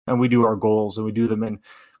And we do our goals, and we do them in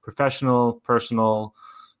professional, personal,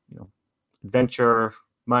 adventure,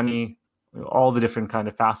 money, all the different kind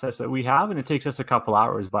of facets that we have. And it takes us a couple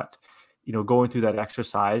hours, but going through that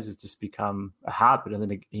exercise has just become a habit. And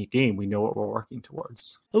then again, we know what we're working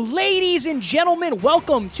towards. Ladies and gentlemen,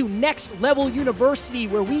 welcome to Next Level University,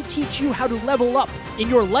 where we teach you how to level up in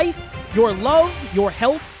your life, your love, your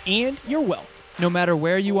health, and your wealth. No matter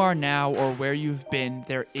where you are now or where you've been,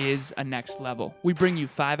 there is a next level. We bring you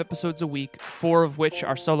 5 episodes a week, 4 of which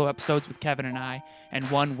are solo episodes with Kevin and I, and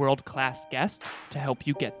 1 world-class guest to help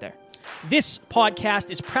you get there. This podcast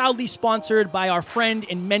is proudly sponsored by our friend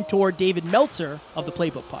and mentor, David Meltzer of the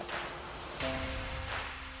Playbook Podcast.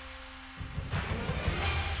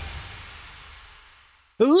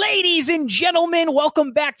 Ladies and gentlemen,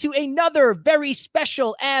 welcome back to another very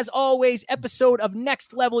special, as always, episode of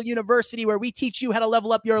Next Level University, where we teach you how to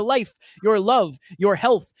level up your life, your love, your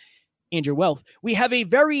health, and your wealth. We have a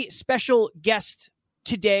very special guest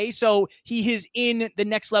today. So he is in the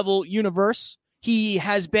Next Level universe. He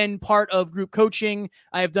has been part of group coaching.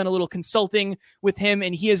 I have done a little consulting with him,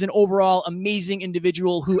 and he is an overall amazing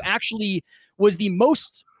individual who actually was the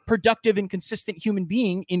most productive and consistent human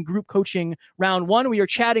being in group coaching round 1. We are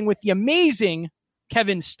chatting with the amazing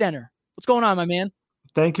Kevin Stenner. What's going on, my man?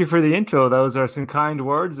 Thank you for the intro. Those are some kind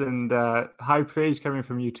words and high praise coming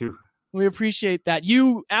from you too. We appreciate that.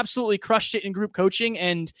 You absolutely crushed it in group coaching.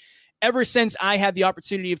 And ever since I had the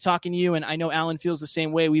opportunity of talking to you, and I know Alan feels the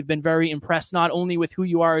same way, we've been very impressed not only with who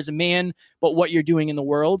you are as a man, but what you're doing in the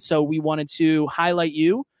world. So we wanted to highlight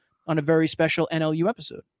you on a very special NLU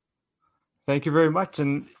episode. Thank you very much.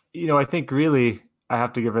 And, I think really I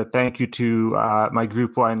have to give a thank you to my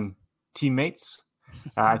Group 1 teammates.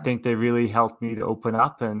 I think they really helped me to open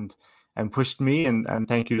up and pushed me. And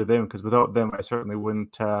thank you to them, because without them, I certainly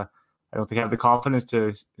wouldn't, I don't think I have the confidence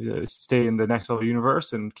to stay in the Next Level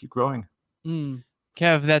universe and keep growing.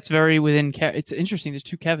 Kev, that's very within. It's interesting. There's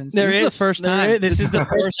 2 Kevins. This is the first time. This is the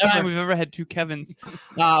first time we've ever had 2 Kevins.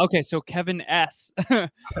 Okay, so Kevin S.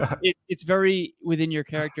 It's very within your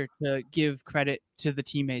character to give credit to the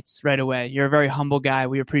teammates right away. You're a very humble guy.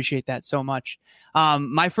 We appreciate that so much.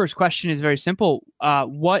 My first question is very simple.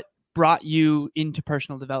 What brought you into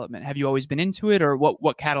personal development? Have you always been into it, or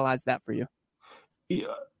what catalyzed that for you? Yeah.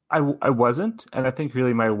 I wasn't, and I think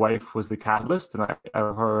really my wife was the catalyst, and I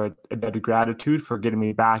owe her a debt of gratitude for getting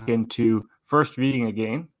me back into first reading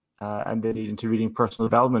again, and then into reading personal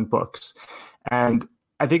development books. And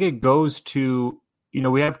I think it goes to,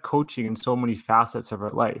 we have coaching in so many facets of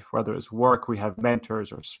our life, whether it's work, we have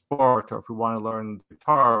mentors, or sport, or if we want to learn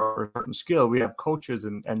guitar or a certain skill, we have coaches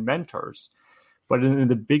and mentors. But in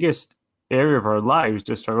the biggest area of our lives,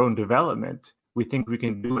 just our own development, we think we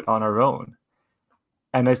can do it on our own.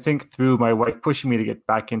 And I think through my wife pushing me to get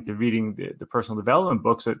back into reading the personal development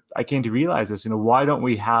books, that I came to realize this, why don't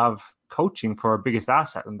we have coaching for our biggest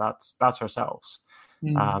asset? And that's ourselves.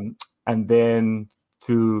 And then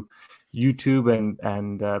through YouTube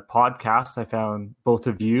and podcasts, I found both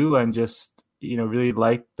of you, and just, really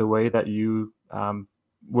liked the way that you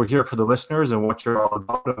were here for the listeners and what you're all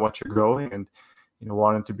about and what you're growing, and,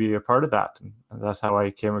 wanted to be a part of that. And that's how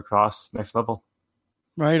I came across Next Level.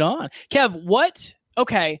 Right on. Kev,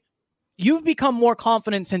 okay, you've become more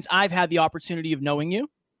confident since I've had the opportunity of knowing you.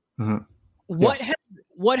 Mm-hmm.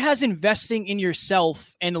 What has investing in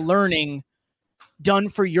yourself and learning done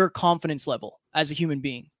for your confidence level as a human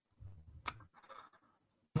being?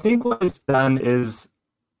 I think what it's done is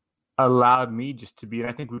allowed me just to be, and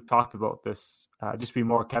I think we've talked about this, just be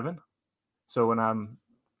more Kevin. So when I'm,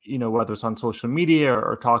 whether it's on social media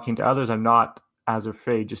or talking to others, I'm not as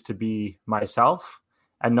afraid just to be myself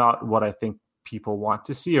and not what I think people want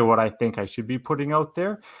to see or what I think I should be putting out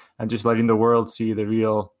there, and just letting the world see the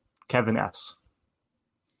real Kevin S.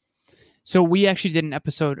 So we actually did an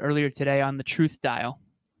episode earlier today on the truth dial.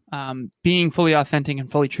 Being fully authentic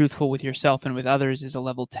and fully truthful with yourself and with others is a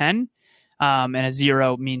level 10. And a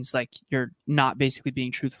 0 means like you're not basically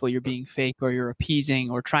being truthful, you're being fake, or you're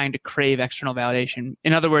appeasing or trying to crave external validation.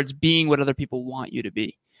 In other words, being what other people want you to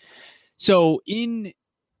be. So in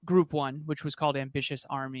Group 1, which was called Ambitious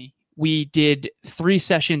Army, we did 3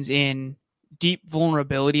 sessions in deep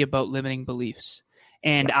vulnerability about limiting beliefs.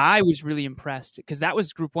 And I was really impressed because that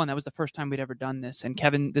was Group 1. That was the first time we'd ever done this. And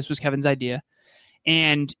this was Kevin's idea.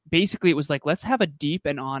 And basically it was like, let's have a deep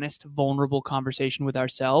and honest, vulnerable conversation with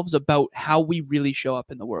ourselves about how we really show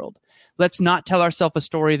up in the world. Let's not tell ourselves a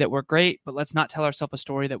story that we're great, but let's not tell ourselves a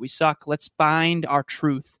story that we suck. Let's find our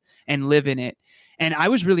truth and live in it. And I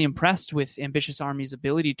was really impressed with Ambitious Army's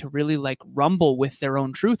ability to really like rumble with their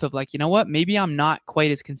own truth of like, you know what, maybe I'm not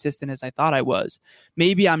quite as consistent as I thought I was.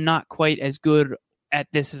 Maybe I'm not quite as good at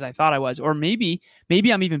this as I thought I was, or maybe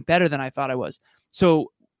I'm even better than I thought I was.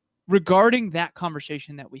 So regarding that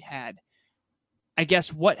conversation that we had, I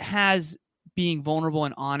guess what has being vulnerable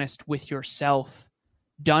and honest with yourself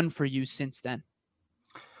done for you since then?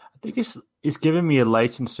 I think it's given me a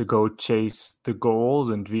license to go chase the goals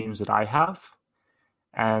and dreams that I have,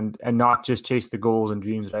 and not just chase the goals and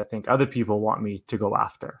dreams that I think other people want me to go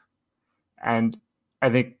after. And I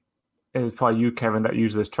think it was probably you, Kevin, that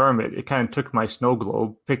used this term. It kind of took my snow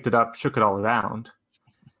globe, picked it up, shook it all around.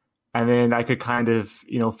 And then I could kind of,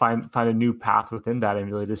 find a new path within that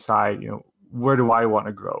and really decide, where do I want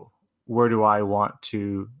to grow? What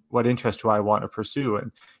interest do I want to pursue?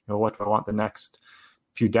 And, what do I want the next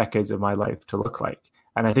few decades of my life to look like?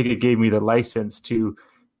 And I think it gave me the license to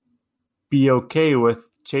be okay with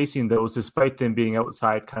chasing those, despite them being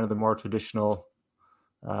outside kind of the more traditional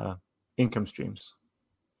income streams.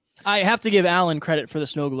 I have to give Alan credit for the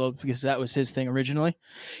snow globe because that was his thing originally.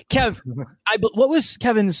 Kev, what was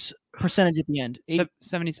Kevin's percentage at the end?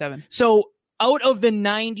 77. So out of the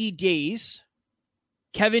 90 days,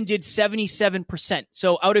 Kevin did 77%.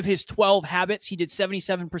 So out of his 12 habits, he did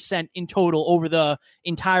 77% in total over the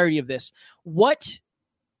entirety of this. What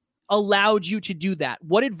allowed you to do that?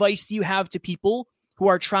 What advice do you have to people who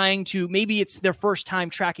are trying to, maybe it's their first time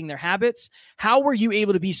tracking their habits? How were you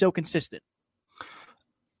able to be so consistent?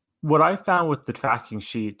 What I found with the tracking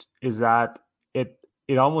sheet is that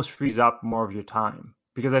it almost frees up more of your time,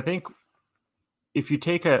 because I think if you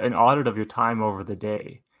take an audit of your time over the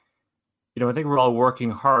day, I think we're all working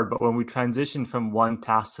hard, but when we transition from one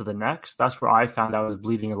task to the next, that's where I found I was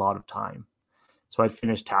bleeding a lot of time. So I'd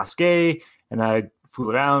finish task A and I'd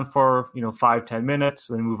fool around for 5-10 minutes,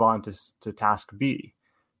 and then move on to task B.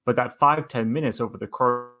 But that 5-10 minutes over the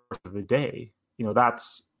course of the day,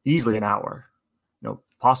 that's easily an hour,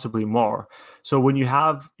 possibly more. So when you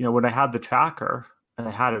have, when I had the tracker and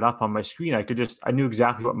I had it up on my screen, I knew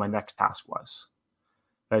exactly what my next task was.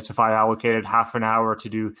 Right. So if I allocated half an hour to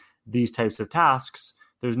do these types of tasks,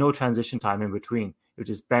 there's no transition time in between. It was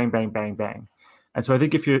just bang, bang, bang, bang. And so I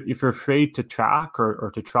think if you're afraid to track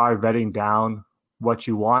or to try writing down what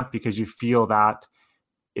you want because you feel that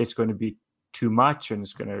it's going to be too much and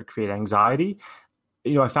it's going to create anxiety,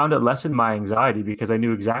 I found it lessened my anxiety because I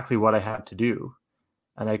knew exactly what I had to do.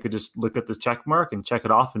 And I could just look at this check mark and check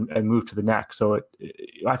it off and move to the next. So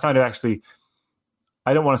I found it actually,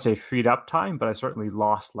 I don't want to say freed up time, but I certainly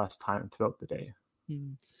lost less time throughout the day.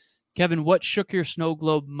 Kevin, what shook your snow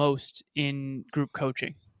globe most in group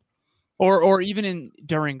coaching, or even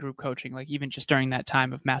during group coaching, like even just during that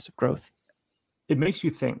time of massive growth? It makes you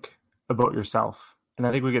think about yourself. And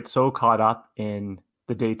I think we get so caught up in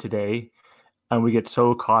the day-to-day, and we get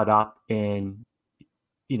so caught up in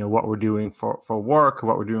what we're doing for work,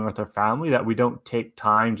 what we're doing with our family, that we don't take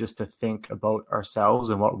time just to think about ourselves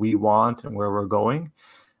and what we want and where we're going.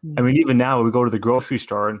 I mean, even now we go to the grocery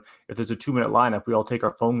store, and if there's a 2-minute lineup, we all take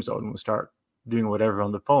our phones out and we start doing whatever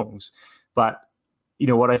on the phones. But,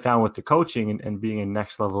 what I found with the coaching and being in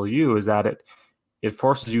Next Level You is that it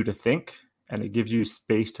forces you to think, and it gives you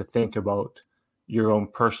space to think about your own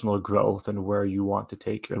personal growth and where you want to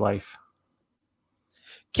take your life.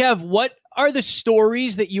 Kev, what are the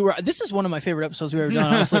stories that this is one of my favorite episodes we've ever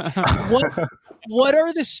done, honestly. What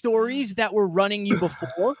are the stories that were running you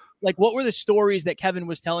before? Like, what were the stories that Kevin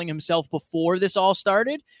was telling himself before this all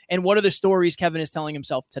started? And what are the stories Kevin is telling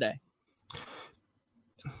himself today?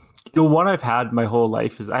 One I've had my whole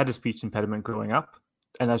life is I had a speech impediment growing up,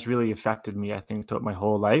 and that's really affected me, I think, throughout my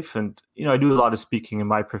whole life. And, I do a lot of speaking in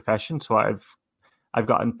my profession, so I've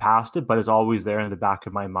gotten past it, but it's always there in the back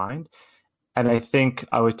of my mind. And I think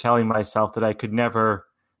I was telling myself that I could never,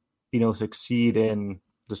 succeed in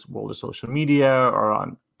the social media or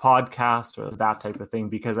on podcasts or that type of thing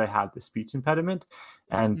because I had the speech impediment.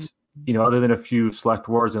 And, other than a few select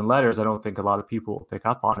words and letters, I don't think a lot of people will pick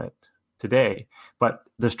up on it today. But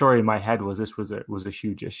the story in my head was this was a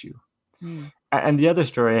huge issue. And the other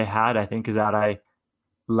story I had, I think, is that I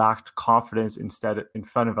lacked confidence in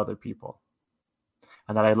front of other people,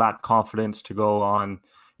 and that I lacked confidence to go on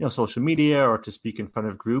social media or to speak in front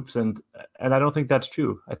of groups. And I don't think that's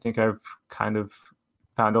true. I think I've kind of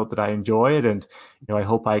found out that I enjoy it. And, I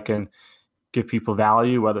hope I can give people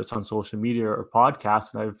value, whether it's on social media or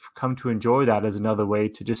podcasts. And I've come to enjoy that as another way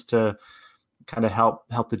to kind of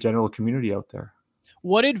help the general community out there.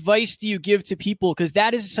 What advice do you give to people? Because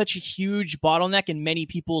that is such a huge bottleneck in many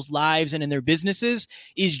people's lives and in their businesses,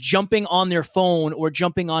 is jumping on their phone or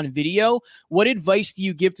jumping on video. What advice do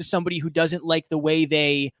you give to somebody who doesn't like the way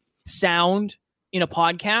they sound in a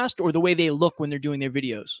podcast or the way they look when they're doing their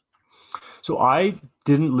videos? So I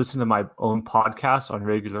didn't listen to my own podcast on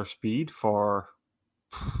regular speed for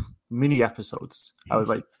mini episodes. I would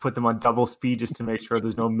like put them on double speed just to make sure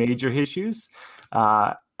there's no major issues.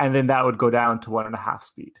 And then that would go down to 1.5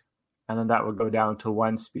 speed. And then that would go down to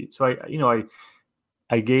 1 speed. So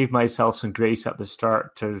I gave myself some grace at the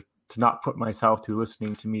start to not put myself through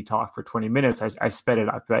listening to me talk for 20 minutes. I sped it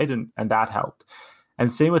up, right? And that helped.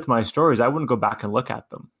 And same with my stories. I wouldn't go back and look at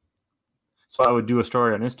them. So I would do a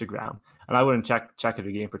story on Instagram and I wouldn't check it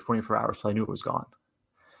again for 24 hours till I knew it was gone.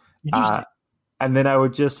 And then I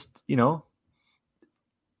would just, you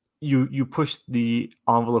push the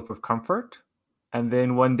envelope of comfort. And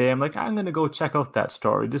then one day I'm like, I'm going to go check out that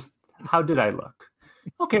story. Just how did I look?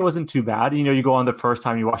 Okay, it wasn't too bad. You go on the first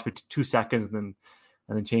time, you watch for 2 seconds and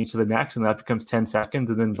then change to the next, and that becomes 10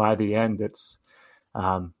 seconds. And then by the end, it's,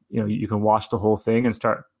 you can watch the whole thing and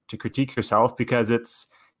start to critique yourself because it's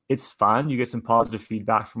fun. You get some positive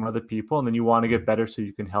feedback from other people, and then you want to get better so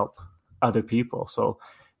you can help other people. So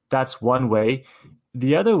that's one way.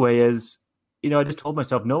 The other way is, I just told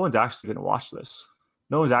myself, no one's actually going to watch this.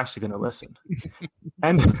 No one's actually going to listen.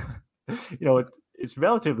 And, it's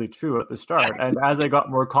relatively true at the start. And as I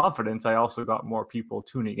got more confidence, I also got more people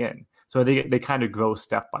tuning in. So they kind of grow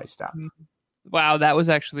step by step. Wow, that was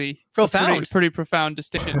actually profound. Pretty profound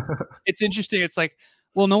distinction. It's interesting. It's like,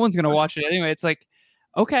 well, no one's going to watch it anyway. It's like,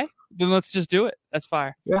 okay, then let's just do it. That's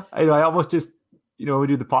fire. Yeah, I almost just, when we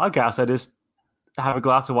do the podcast, I just have a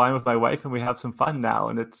glass of wine with my wife and we have some fun now.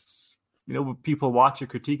 And it's, when people watch or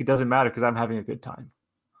critique, it doesn't matter because I'm having a good time.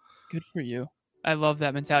 Good for you. I love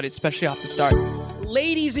that mentality, especially off the start.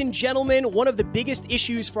 Ladies and gentlemen, one of the biggest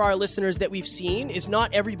issues for our listeners that we've seen is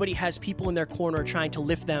not everybody has people in their corner trying to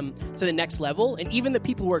lift them to the next level. And even the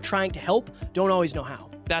people who are trying to help don't always know how.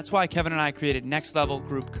 That's why Kevin and I created Next Level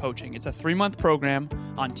Group Coaching. It's a 3-month program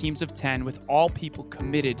on teams of 10 with all people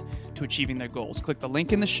committed to achieving their goals. Click the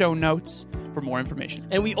link in the show notes for more information.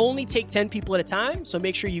 And we only take 10 people at a time, so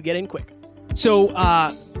make sure you get in quick. So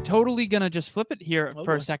totally going to just flip it here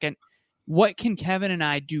for a second. What can Kevin and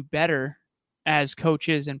I do better as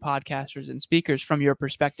coaches and podcasters and speakers from your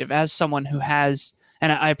perspective as someone who has,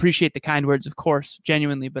 and I appreciate the kind words, of course,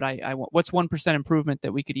 genuinely, but I what's 1% improvement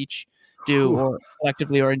that we could each do or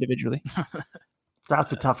collectively or individually?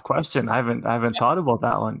 That's a tough question. I haven't thought about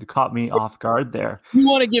that one. It caught me off guard there. You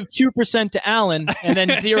want to give 2% to Alan and then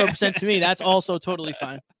 0% to me. That's also totally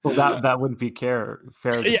fine. Well, that wouldn't be fair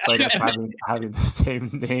despite us having the same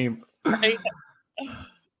name. Right.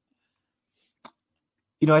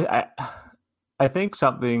 I think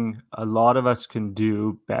something a lot of us can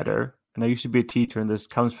do better, and I used to be a teacher, and this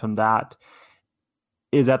comes from that,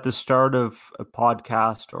 is at the start of a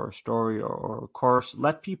podcast or a story or a course,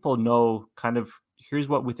 let people know kind of, here's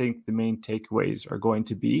what we think the main takeaways are going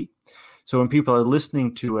to be. So when people are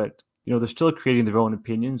listening to it, they're still creating their own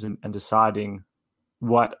opinions and deciding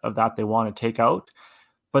what of that they want to take out,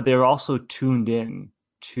 but they're also tuned in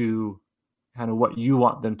to kind of what you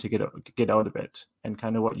want them to get out of it and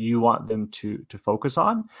kind of what you want them to focus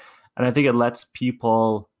on. And I think it lets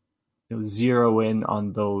people zero in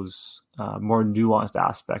on those more nuanced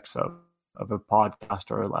aspects of a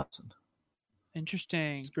podcast or a lesson.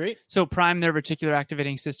 Interesting. It's great. So prime their reticular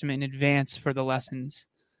activating system in advance for the lessons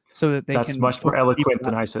so that they That's can... That's much more eloquent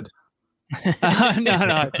than I said. No,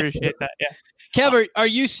 I appreciate that. Yeah. Kev, are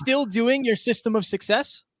you still doing your system of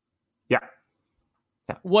success? Yeah.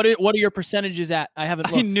 What are your percentages at? I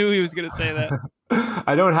haven't looked. I knew he was going to say that.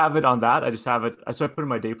 I don't have it on that. I just have it. So I put in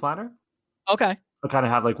my day planner. Okay. I kind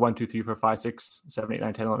of have like 1, 2, 3, 4, 5, 6, 7, 8,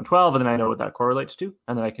 9, 10, 11, 12. And then I know what that correlates to.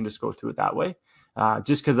 And then I can just go through it that way.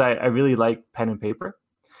 Just because I really like pen and paper.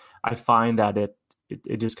 I find that it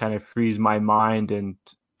just kind of frees my mind and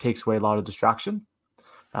takes away a lot of distraction.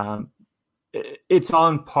 It's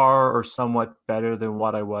on par or somewhat better than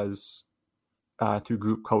what I was through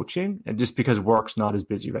group coaching, and just because work's not as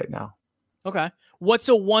busy right now. Okay. What's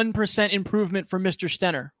a 1% improvement for Mr.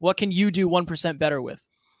 Stenner? What can you do 1% better with?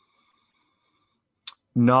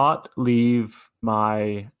 Not leave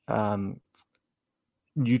my YouTube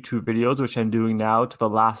videos, which I'm doing now, to the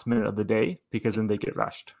last minute of the day, because then they get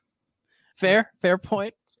rushed. Fair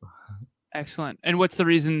point. Excellent. And what's the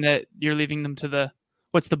reason that you're leaving them to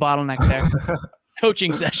what's the bottleneck there?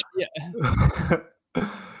 Coaching session. Yeah.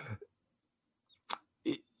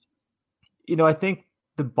 I think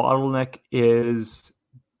the bottleneck is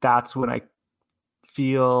that's when I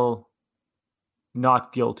feel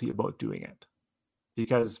not guilty about doing it,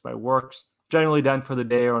 because my work's generally done for the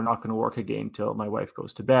day, or I'm not going to work again till my wife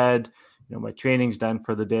goes to bed. My training's done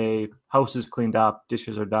for the day, house is cleaned up,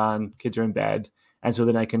 dishes are done, kids are in bed. And so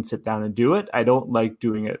then I can sit down and do it. I don't like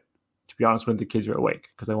doing it, to be honest, when the kids are awake,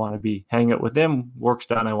 because I want to be hanging out with them. Work's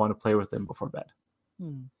done. I want to play with them before bed.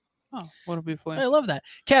 Oh, what a beautiful I love that.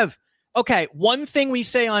 Kev, okay, one thing we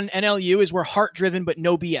say on NLU is we're heart-driven, but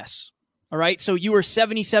no BS. All right, so you were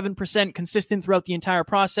 77% consistent throughout the entire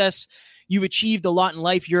process. You've achieved a lot in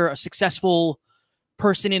life. You're a successful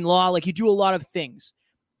person in law. Like, you do a lot of things.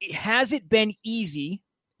 Has it been easy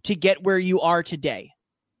to get where you are today?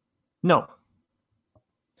 No.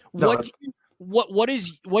 What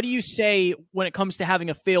do you say when it comes to having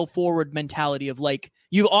a fail forward mentality of, like,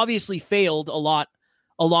 you've obviously failed a lot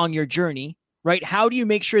along your journey, right? How do you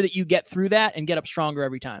make sure that you get through that and get up stronger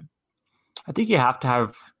every time? I think you have to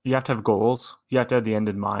have goals. You have to have the end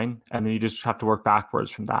in mind, and then you just have to work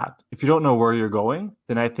backwards from that. If you don't know where you're going,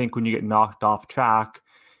 then I think when you get knocked off track,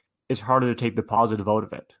 it's harder to take the positive out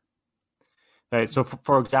of it. Right. So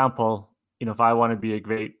for example, if I want to be a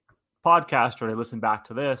great podcaster and I listen back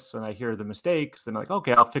to this and I hear the mistakes, then I'm like,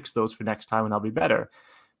 okay, I'll fix those for next time and I'll be better.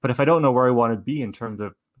 But if I don't know where I want to be in terms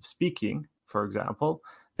of speaking, for example,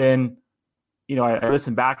 then, I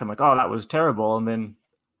listen back, I'm like, oh, that was terrible. And then,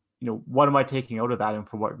 what am I taking out of that and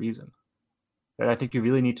for what reason? And I think you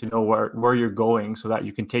really need to know where you're going so that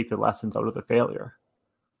you can take the lessons out of the failure.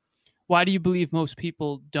 Why do you believe most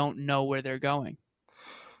people don't know where they're going?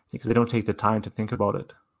 Because they don't take the time to think about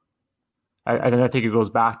it. I think it goes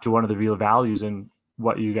back to one of the real values in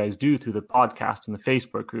what you guys do through the podcast and the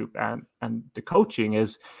Facebook group and the coaching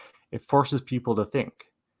is it forces people to think.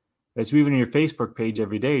 So even in your Facebook page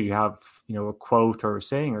every day, you have, a quote or a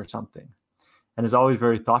saying or something. And it's always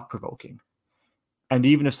very thought-provoking. And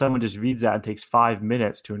even if someone just reads that and takes 5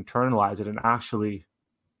 minutes to internalize it and actually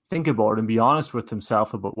think about it and be honest with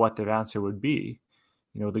themselves about what their answer would be,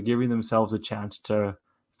 they're giving themselves a chance to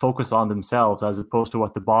focus on themselves as opposed to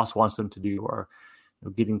what the boss wants them to do or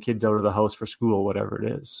getting kids out of the house for school, whatever it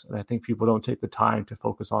is. And I think people don't take the time to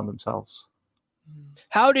focus on themselves.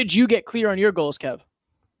 How did you get clear on your goals, Kev?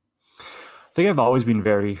 I think I've always been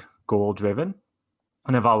very goal-driven,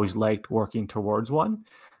 and I've always liked working towards one.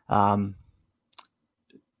 And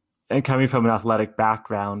coming from an athletic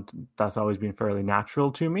background, that's always been fairly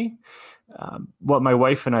natural to me. What my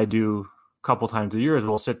wife and I do a couple times a year is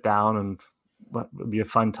we'll sit down and it'll be a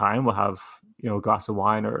fun time. We'll have, a glass of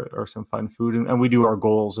wine or some fun food, and we do our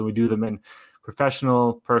goals, and we do them in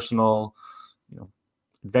professional, personal,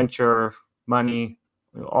 adventure, money,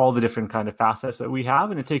 all the different kind of facets that we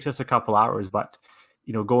have. And it takes us a couple hours, but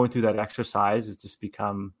going through that exercise has just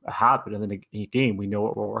become a habit. And then again, we know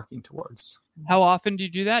what we're working towards. How often do you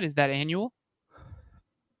do that? Is that annual?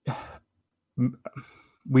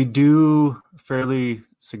 We do fairly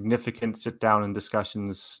significant sit down and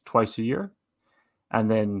discussions twice a year,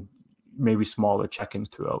 and then maybe smaller check-ins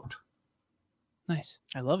throughout. Nice.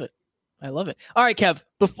 I love it. All right, Kev,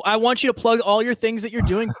 I want you to plug all your things that you're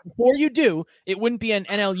doing. Before you do, it wouldn't be an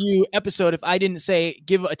NLU episode if I didn't say,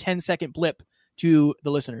 give a 10-second blip to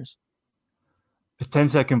the listeners. A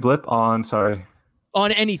 10-second blip on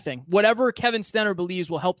anything, whatever Kevin Stenner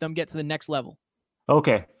believes will help them get to the next level.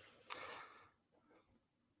 Okay.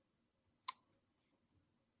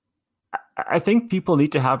 I think people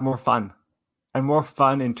need to have more fun, and more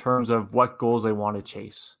fun in terms of what goals they want to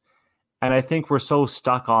chase. And I think we're so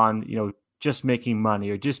stuck on, just making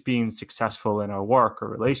money or just being successful in our work or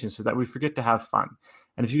relationships that we forget to have fun.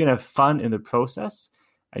 And if you're going to have fun in the process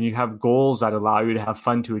and you have goals that allow you to have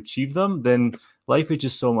fun to achieve them, then life is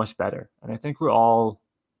just so much better. And I think we're all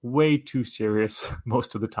way too serious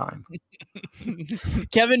most of the time.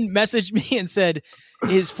 Kevin messaged me and said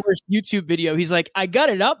his first YouTube video, he's like, I got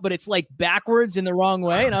it up, but it's like backwards in the wrong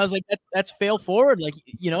way. And I was like, that's fail forward. Like,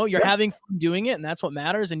 you're having fun doing it, and that's what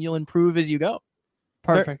matters, and you'll improve as you go.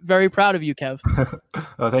 Perfect. Very proud of you, Kev.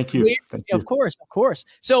 Oh, thank you. Of course.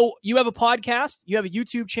 So you have a podcast, you have a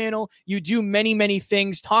YouTube channel, you do many, many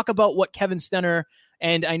things. Talk about what Kevin Stenner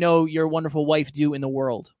and I know your wonderful wife do in the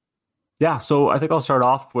world. Yeah, so I think I'll start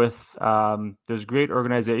off with there's a great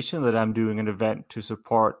organization that I'm doing an event to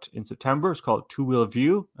support in September. It's called Two Wheel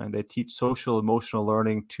View, and they teach social emotional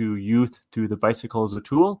learning to youth through the bicycle as a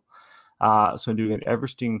tool. So I'm doing an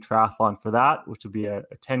Everesting triathlon for that, which will be a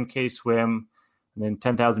 10K swim, and then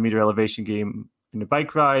 10,000 meter elevation gain in a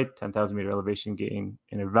bike ride, 10,000 meter elevation gain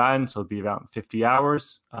in a run. So it'll be around 50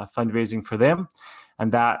 hours fundraising for them.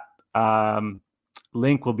 And that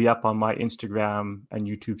link will be up on my Instagram and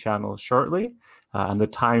YouTube channel shortly, and the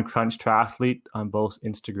Time Crunch Triathlete on both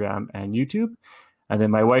Instagram and YouTube. And then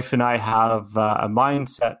my wife and I have a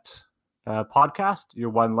mindset podcast, Your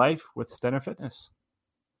One Life with Stenner Fitness.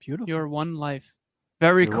 Beautiful. Your One Life.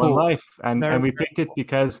 Very Your cool. One Life. And we picked it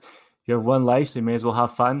because you have one life, so you may as well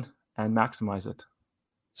have fun and maximize it.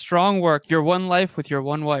 Strong work. Your one life with your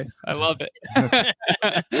one wife. I love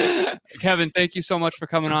it. Kevin, thank you so much for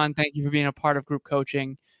coming on. Thank you for being a part of group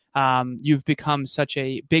coaching. You've become such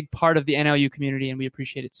a big part of the NLU community, and we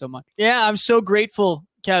appreciate it so much. Yeah, I'm so grateful,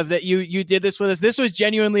 Kev, that you did this with us. This was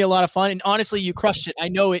genuinely a lot of fun, and honestly, you crushed it. I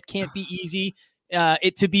know it can't be easy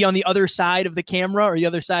to be on the other side of the camera or the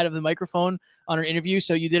other side of the microphone on our interview,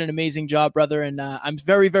 so you did an amazing job, brother, and I'm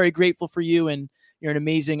very, very grateful for you, and you're an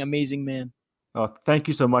amazing, amazing man. Oh, thank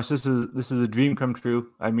you so much. This is a dream come true.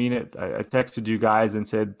 I mean it. I texted you guys and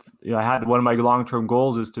said, I had one of my long-term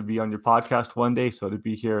goals is to be on your podcast one day. So to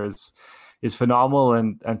be here is phenomenal.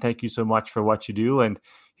 And thank you so much for what you do. And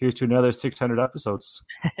here's to another 600 episodes.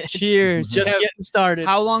 Cheers. Just getting started.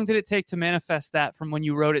 How long did it take to manifest that from when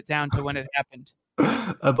you wrote it down to when it happened?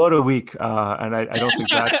 About a week, and I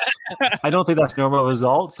don't think that's normal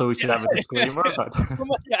result. So we should have a disclaimer. But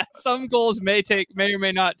some goals may or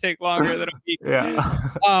may not take longer than a week. Yeah.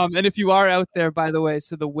 And if you are out there, by the way,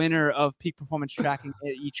 so the winner of peak performance tracking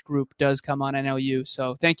at each group does come on NLU.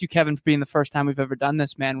 So thank you, Kevin, for being the first time we've ever done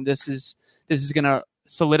this, man. This is going to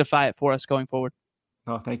solidify it for us going forward.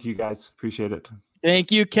 Oh, thank you guys. Appreciate it.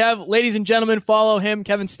 Thank you, Kev. Ladies and gentlemen, follow him.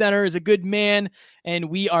 Kevin Stenner is a good man,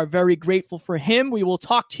 and we are very grateful for him. We will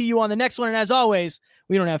talk to you on the next one. And as always,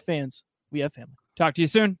 we don't have fans. We have family. Talk to you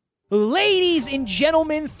soon. Ladies and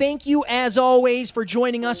gentlemen, thank you as always for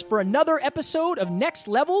joining us for another episode of Next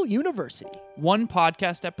Level University. One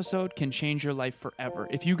podcast episode can change your life forever.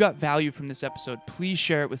 If you got value from this episode, please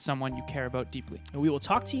share it with someone you care about deeply. And we will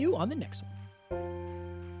talk to you on the next one.